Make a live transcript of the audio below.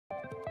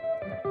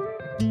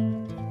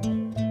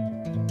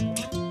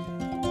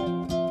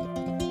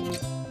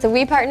So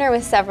we partner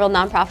with several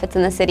nonprofits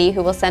in the city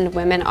who will send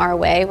women our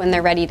way when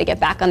they're ready to get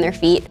back on their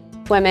feet.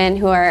 Women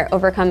who are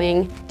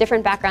overcoming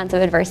different backgrounds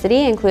of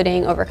adversity,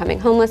 including overcoming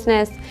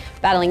homelessness,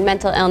 battling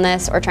mental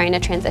illness, or trying to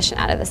transition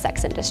out of the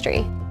sex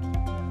industry.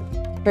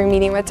 We're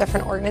meeting with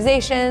different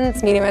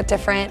organizations, meeting with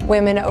different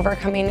women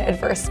overcoming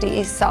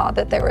adversity, saw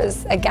that there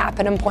was a gap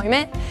in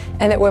employment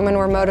and that women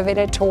were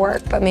motivated to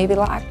work but maybe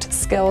lacked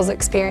skills,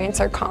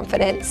 experience, or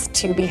confidence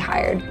to be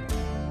hired.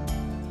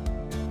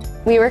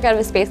 We work out of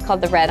a space called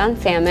the Red on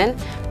Salmon,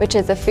 which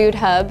is a food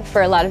hub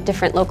for a lot of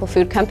different local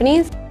food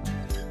companies.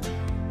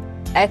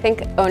 I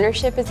think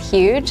ownership is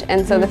huge,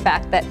 and so the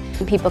fact that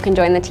people can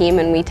join the team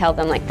and we tell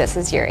them, like, this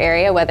is your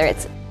area, whether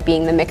it's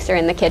being the mixer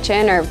in the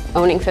kitchen or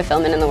owning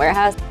fulfillment in the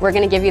warehouse, we're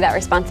going to give you that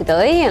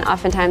responsibility, and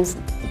oftentimes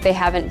they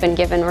haven't been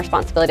given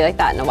responsibility like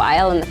that in a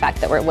while, and the fact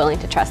that we're willing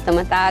to trust them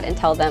with that and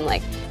tell them,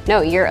 like,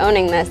 no, you're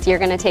owning this, you're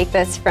going to take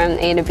this from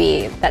A to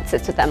B, that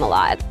sits with them a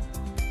lot.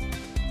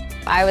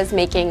 I was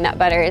making nut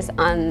butters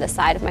on the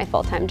side of my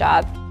full-time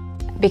job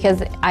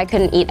because I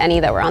couldn't eat any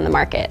that were on the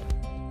market.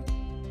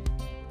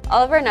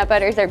 All of our nut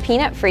butters are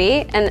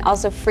peanut-free and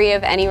also free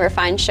of any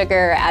refined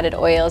sugar or added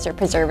oils or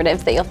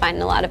preservatives that you'll find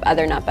in a lot of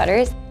other nut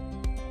butters.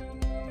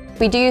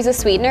 We do use a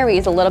sweetener. We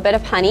use a little bit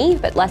of honey,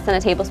 but less than a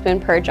tablespoon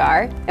per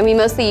jar. And we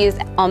mostly use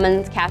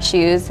almonds,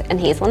 cashews, and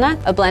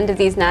hazelnuts. A blend of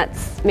these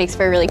nuts makes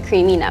for a really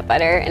creamy nut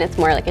butter, and it's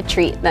more like a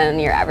treat than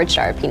your average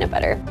jar of peanut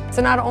butter.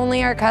 So not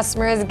only are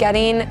customers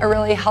getting a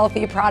really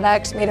healthy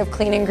product made of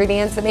clean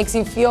ingredients that makes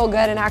you feel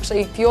good and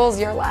actually fuels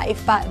your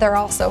life, but they're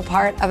also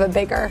part of a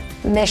bigger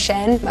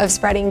mission of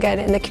spreading good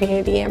in the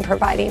community and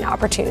providing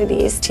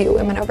opportunities to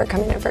women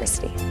overcoming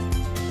adversity.